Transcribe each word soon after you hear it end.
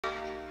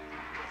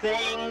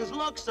Things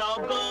look so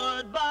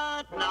good,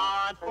 but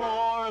not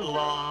for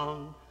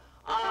long.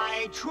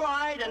 I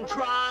tried and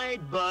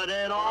tried, but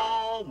it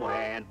all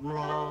went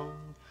wrong.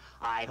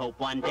 I hope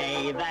one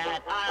day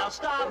that I'll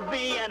stop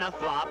being a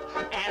flop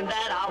and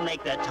that I'll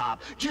make the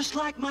top, just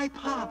like my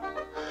pop.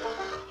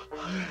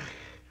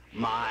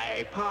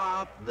 My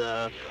pop,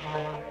 the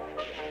cop.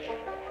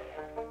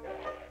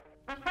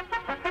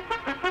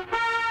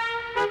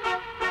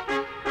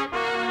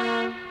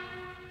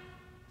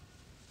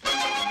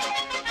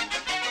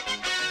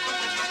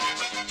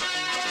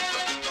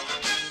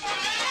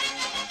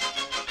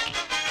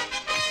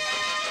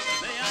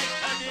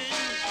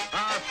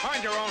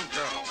 Find your own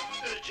girl.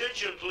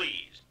 Attention,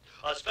 please.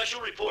 A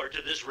special report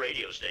to this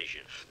radio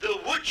station.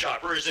 The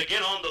Woodchopper is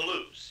again on the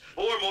loose.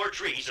 4 more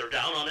trees are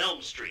down on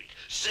Elm Street.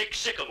 6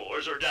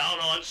 sycamores are down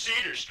on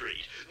Cedar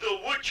Street. The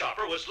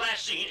Woodchopper was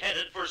last seen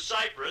headed for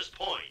Cypress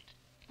Point.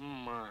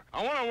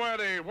 I wonder where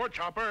the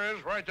Woodchopper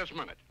is right this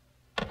minute.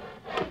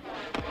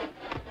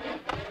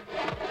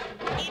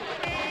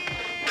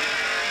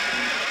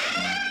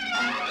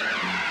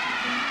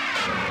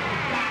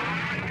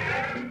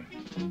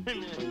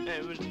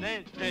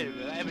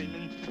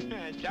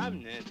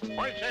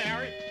 What did he say,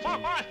 Harry?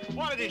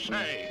 What did he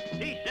say?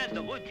 He said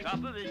the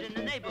Woodchopper is in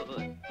the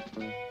neighborhood.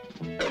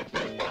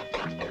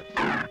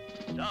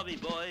 Sorry,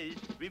 boys.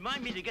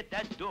 Remind me to get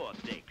that door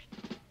fixed.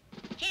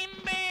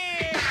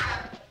 Timber!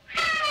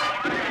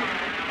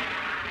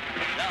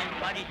 Sounds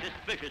mighty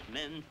suspicious,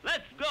 men.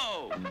 Let's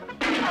go!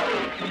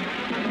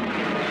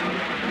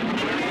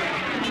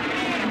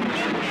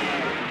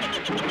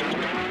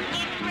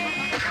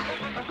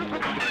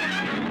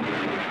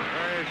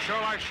 He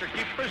sure likes to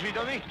keep busy,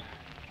 doesn't he?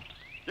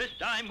 This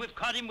time we've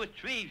caught him with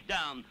trees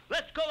down.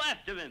 Let's go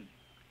after him.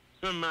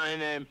 My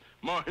name,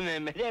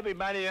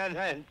 everybody else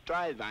has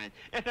tri-vine.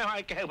 And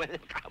I can't wait to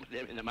come with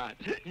him in the mouth.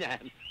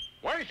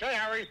 What did he say,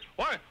 Harry?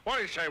 What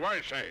did he say? What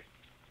did he say?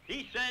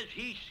 He says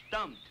he's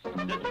stumped.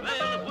 The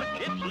trail of wood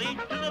chips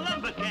leads to the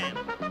lumber camp.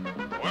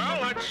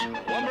 Well, let's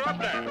lumber up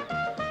there.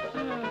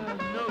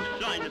 No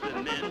sign of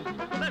him, men.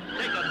 Let's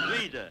take a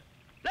breather.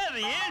 There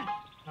he is.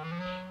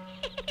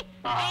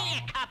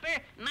 Hiya,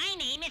 Copper. My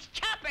name is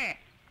Chopper.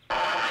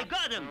 I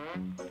got him.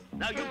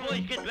 Now you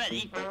boys get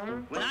ready.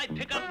 When I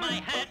pick up my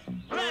hat,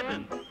 grab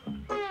him.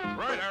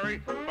 Right,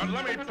 Harry. But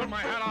let me put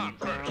my hat on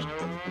first.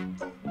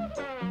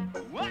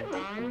 What?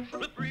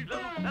 Slippery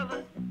little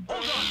fella.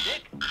 Hold on,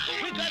 Dick.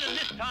 We got him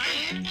this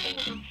time.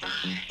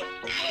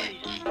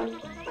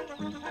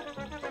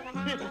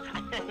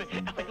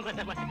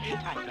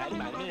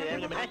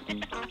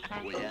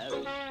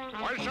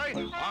 What did he say?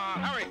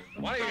 Harry,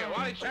 what did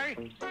he say?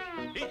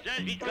 He says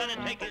he's gonna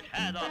take his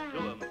hat off to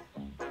him.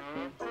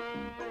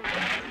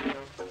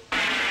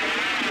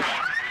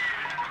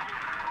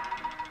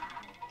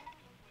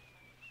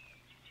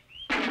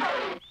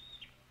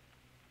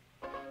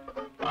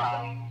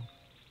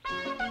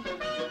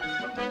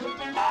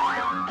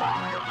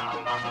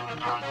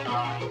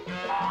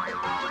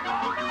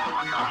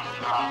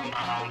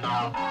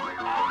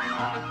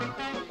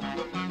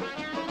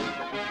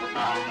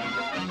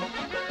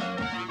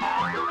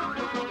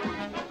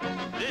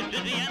 This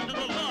is the end of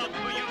the log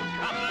for you,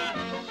 Copper.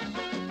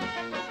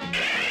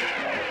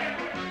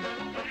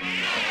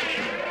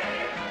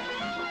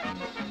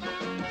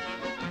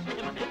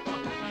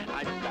 I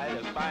try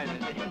to find it.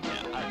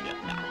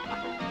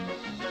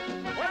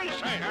 What did he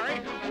say, Harry?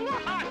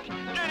 What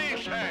did he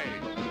say?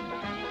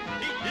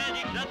 He said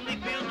he suddenly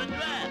feels a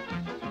draft.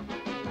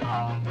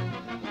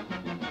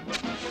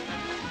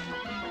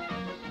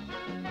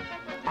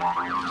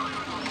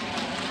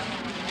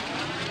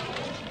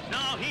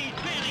 Now he's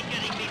really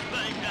getting me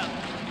burned up.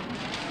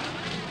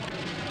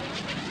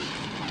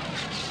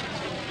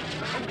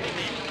 Okay,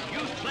 men,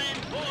 you plan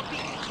 4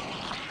 feet.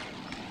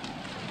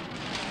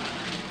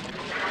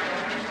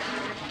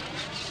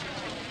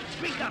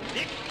 Speak up,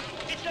 Dick.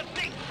 It's a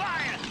big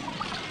fire.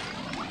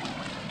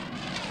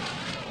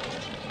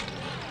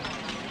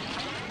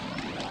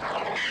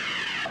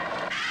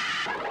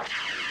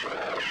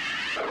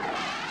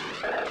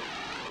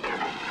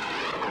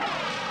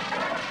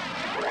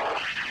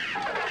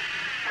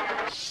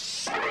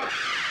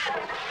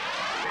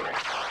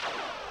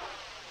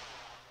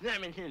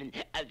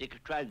 I think I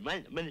tried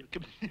one.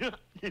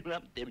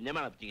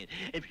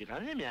 If you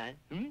can't hear me,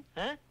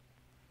 huh?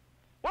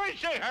 What did he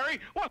say, Harry?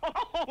 What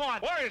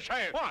did he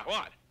say?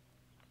 What?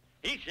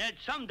 He said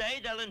someday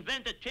they'll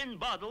invent a tin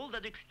bottle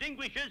that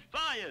extinguishes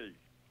fires.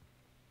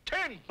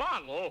 Tin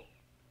bottle?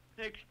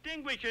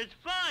 Extinguishes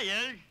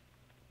fires?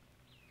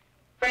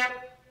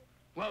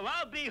 Well,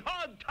 I'll be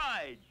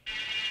hog-tied.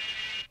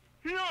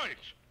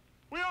 Yoinks!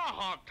 We are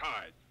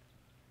hog-tied.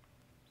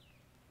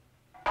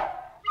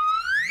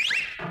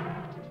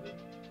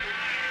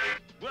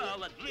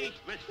 Well, at least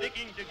we're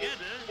sticking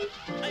together.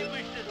 I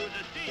wish this was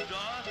a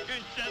seesaw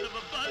instead of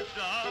a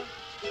buzzsaw.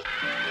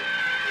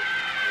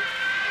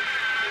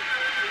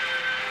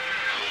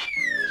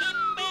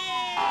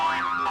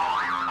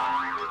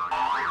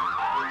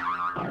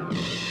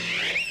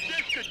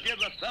 This could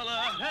give a fella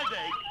a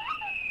headache.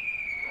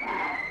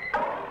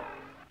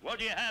 What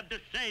do you have to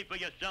say for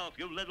yourself,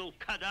 you little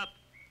cut-up?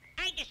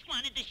 I just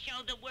wanted to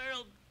show the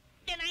world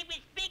that I was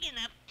big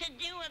enough to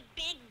do a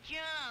big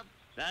job.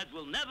 That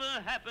will never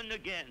happen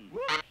again.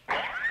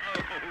 Oh,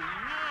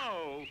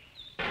 no!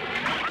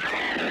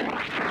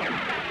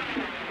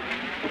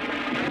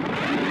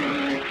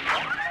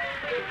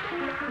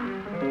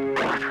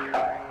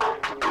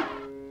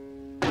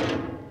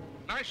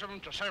 Nice of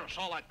him to save us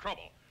all that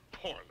trouble.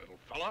 Poor little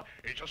fella.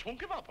 He just won't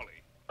give up, will he?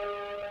 I'll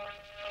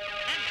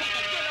take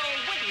a good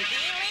old wooden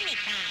deal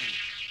anytime.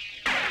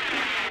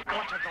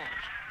 What's it going?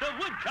 The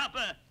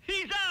Woodchopper!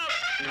 He's out!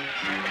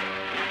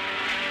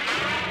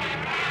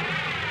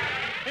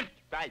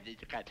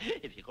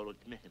 If you go to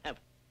the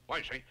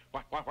Why, say?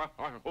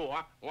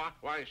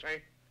 Why,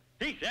 say?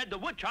 He said the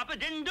Woodchopper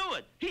didn't do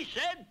it. He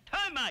said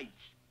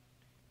termites.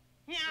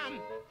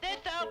 This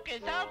oak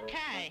is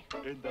okay.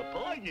 And the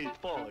pine is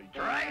fine.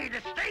 Try the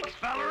steaks,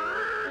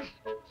 fellers!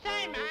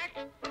 Say,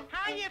 Mac,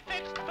 how you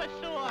fixed for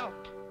salt?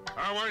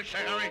 Why,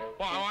 say, Harry?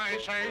 Why,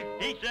 say?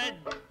 He said,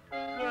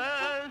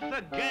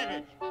 forget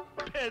it,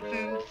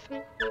 peasants.